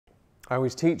I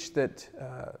always teach that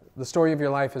the story of your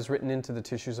life is written into the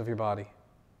tissues of your body.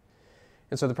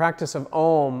 And so the practice of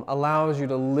Om allows you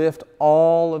to lift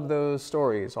all of those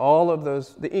stories,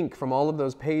 the ink from all of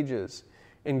those pages,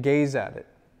 and gaze at it.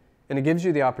 And it gives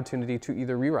you the opportunity to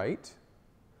either rewrite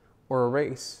or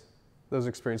erase those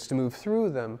experiences, to move through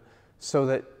them so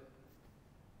that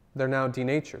they're now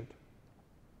denatured.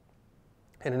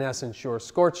 And in essence, you're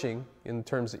scorching, in the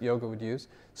terms that yoga would use,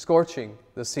 scorching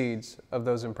the seeds of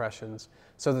those impressions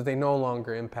so that they no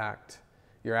longer impact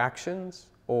your actions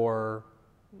or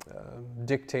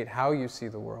dictate how you see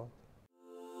the world.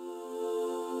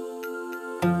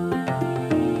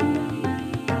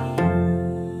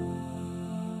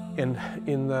 And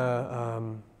in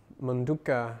the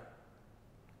Mundaka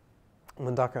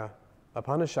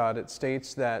Upanishad, it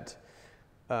states that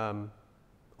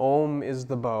Om is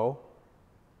the bow,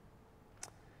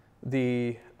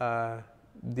 the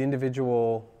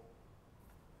individual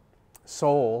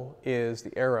soul is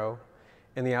the arrow,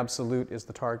 and the absolute is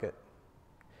the target.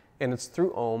 And it's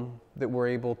through Om that we're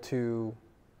able to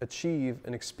achieve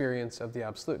an experience of the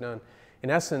absolute. Now, in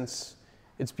essence,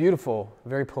 it's beautiful,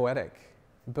 very poetic.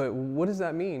 But what does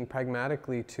that mean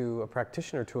pragmatically to a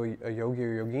practitioner, to a yogi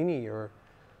or yogini, or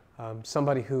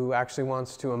somebody who actually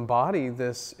wants to embody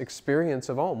this experience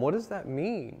of Om? What does that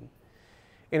mean?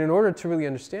 And in order to really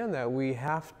understand that, we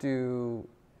have to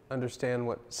understand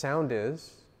what sound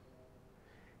is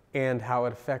and how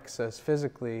it affects us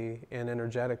physically and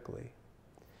energetically,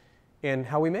 and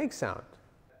how we make sound.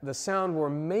 The sound we're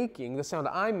making, the sound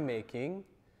I'm making,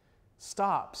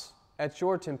 stops at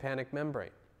your tympanic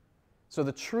membrane. So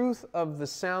the truth of the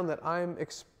sound that I'm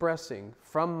expressing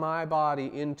from my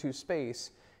body into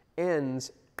space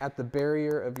ends at the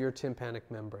barrier of your tympanic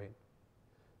membrane.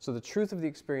 So the truth of the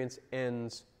experience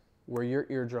ends where your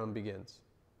eardrum begins.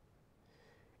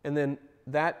 And then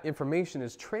that information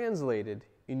is translated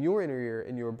in your inner ear,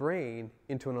 in your brain,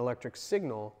 into an electric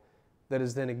signal that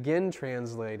is then again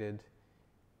translated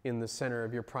in the center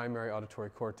of your primary auditory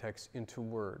cortex into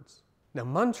words. Now,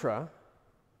 mantra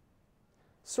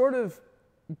sort of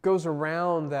goes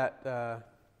around that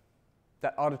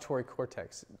auditory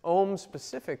cortex. Om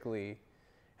specifically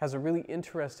has a really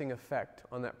interesting effect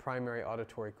on that primary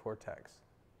auditory cortex.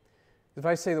 If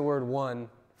I say the word one,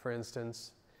 for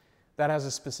instance, that has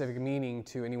a specific meaning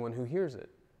to anyone who hears it.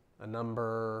 A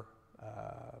number,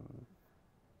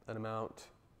 an amount.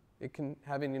 It can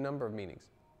have any number of meanings.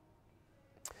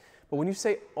 But when you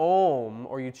say Om,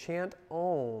 or you chant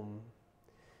Om,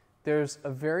 there's a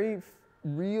very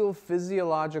real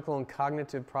physiological and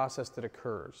cognitive process that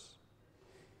occurs.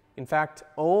 In fact,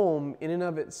 Om, in and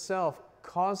of itself,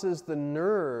 causes the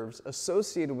nerves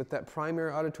associated with that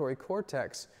primary auditory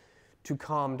cortex to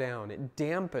calm down. It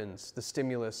dampens the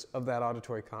stimulus of that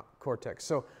auditory cortex.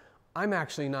 So I'm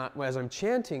actually not, as I'm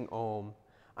chanting Om,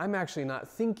 I'm actually not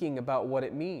thinking about what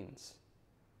it means.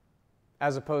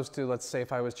 As opposed to, let's say,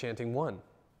 if I was chanting one,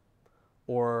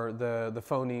 or the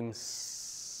phoneme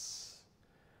S,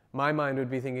 my mind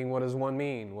would be thinking, what does one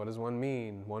mean? What does one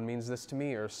mean? One means this to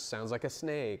me, or sounds like a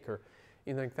snake, or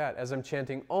anything like that. As I'm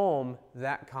chanting Om,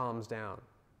 that calms down.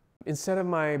 Instead of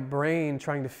my brain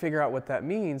trying to figure out what that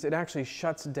means, it actually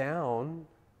shuts down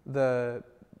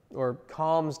or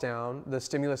calms down the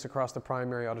stimulus across the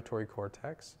primary auditory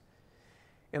cortex.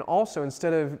 And also,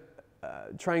 instead of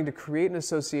trying to create an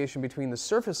association between the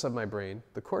surface of my brain,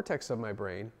 the cortex of my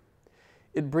brain,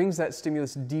 it brings that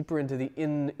stimulus deeper into the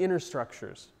inner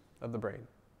structures of the brain.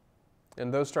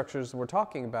 And those structures we're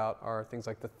talking about are things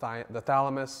like the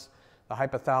thalamus, the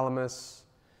hypothalamus,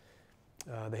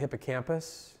 the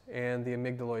hippocampus, and the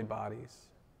amygdaloid bodies.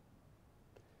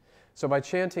 So by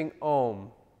chanting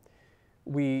Om,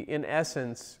 we, in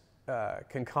essence,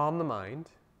 can calm the mind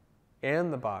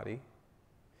and the body.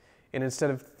 And instead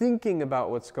of thinking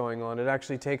about what's going on, it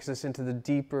actually takes us into the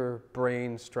deeper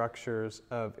brain structures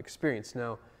of experience.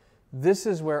 Now, this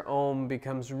is where Om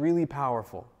becomes really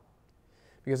powerful,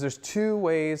 because there's two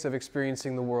ways of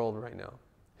experiencing the world right now.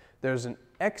 There's an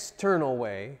external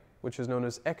way, which is known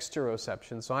as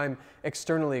exteroception. So I'm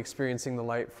externally experiencing the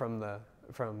light from the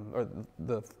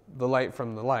light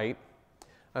from the light.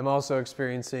 I'm also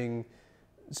experiencing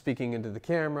speaking into the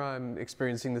camera. I'm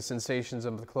experiencing the sensations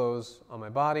of the clothes on my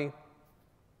body,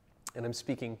 and I'm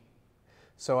speaking.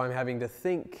 So I'm having to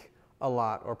think a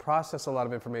lot or process a lot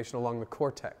of information along the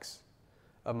cortex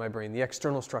of my brain, the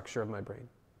external structure of my brain.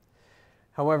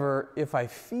 However, if I'm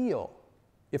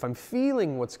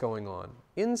feeling what's going on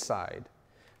inside,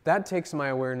 that takes my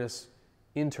awareness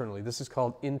internally. This is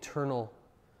called internal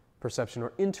perception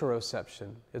or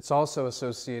interoception. It's also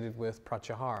associated with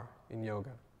pratyahara in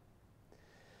yoga.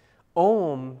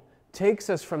 Om takes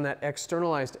us from that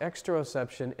externalized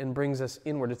exteroception and brings us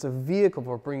inward. It's a vehicle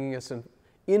for bringing us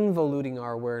involuting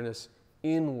our awareness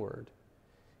inward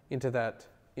into that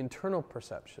internal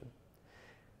perception.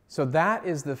 So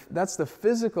that's the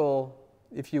physical,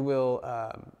 if you will,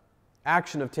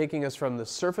 action of taking us from the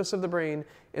surface of the brain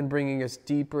and bringing us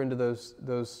deeper into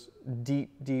those deep,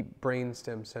 deep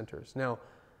brainstem centers. Now,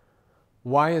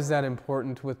 why is that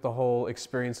important with the whole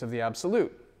experience of the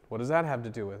absolute? What does that have to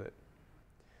do with it?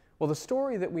 Well, the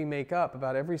story that we make up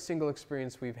about every single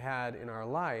experience we've had in our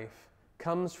life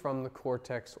comes from the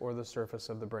cortex or the surface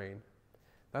of the brain.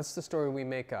 That's the story we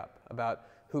make up about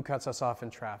who cuts us off in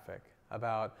traffic,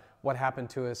 about what happened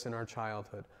to us in our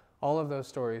childhood. All of those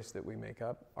stories that we make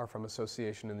up are from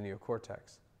association in the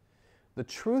neocortex. The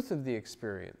truth of the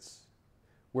experience,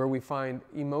 where we find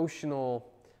emotional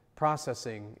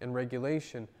processing and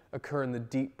regulation, occur in the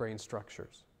deep brain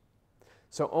structures.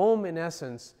 So Om, in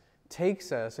essence,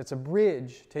 takes us, it's a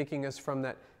bridge taking us from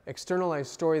that externalized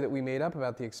story that we made up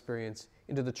about the experience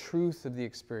into the truth of the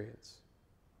experience.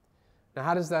 Now,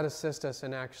 how does that assist us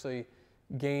in actually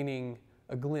gaining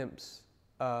a glimpse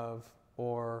of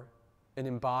or an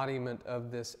embodiment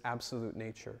of this absolute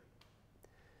nature?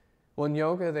 Well, in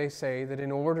yoga, they say that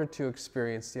in order to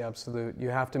experience the absolute, you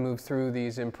have to move through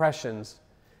these impressions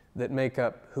that make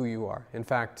up who you are. In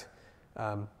fact,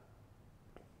 I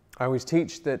always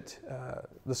teach that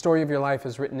the story of your life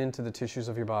is written into the tissues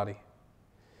of your body.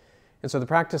 And so the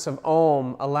practice of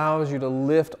Om allows you to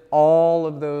lift all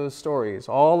of those stories,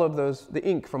 the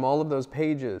ink from all of those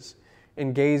pages,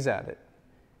 and gaze at it.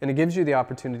 And it gives you the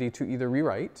opportunity to either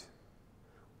rewrite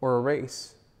or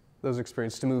erase those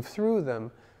experiences, to move through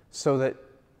them so that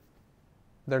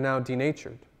they're now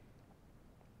denatured.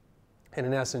 And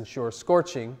in essence, you're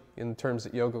scorching, in terms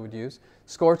that yoga would use,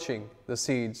 scorching the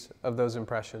seeds of those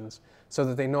impressions so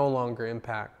that they no longer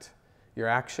impact your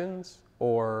actions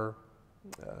or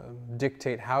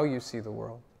dictate how you see the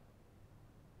world.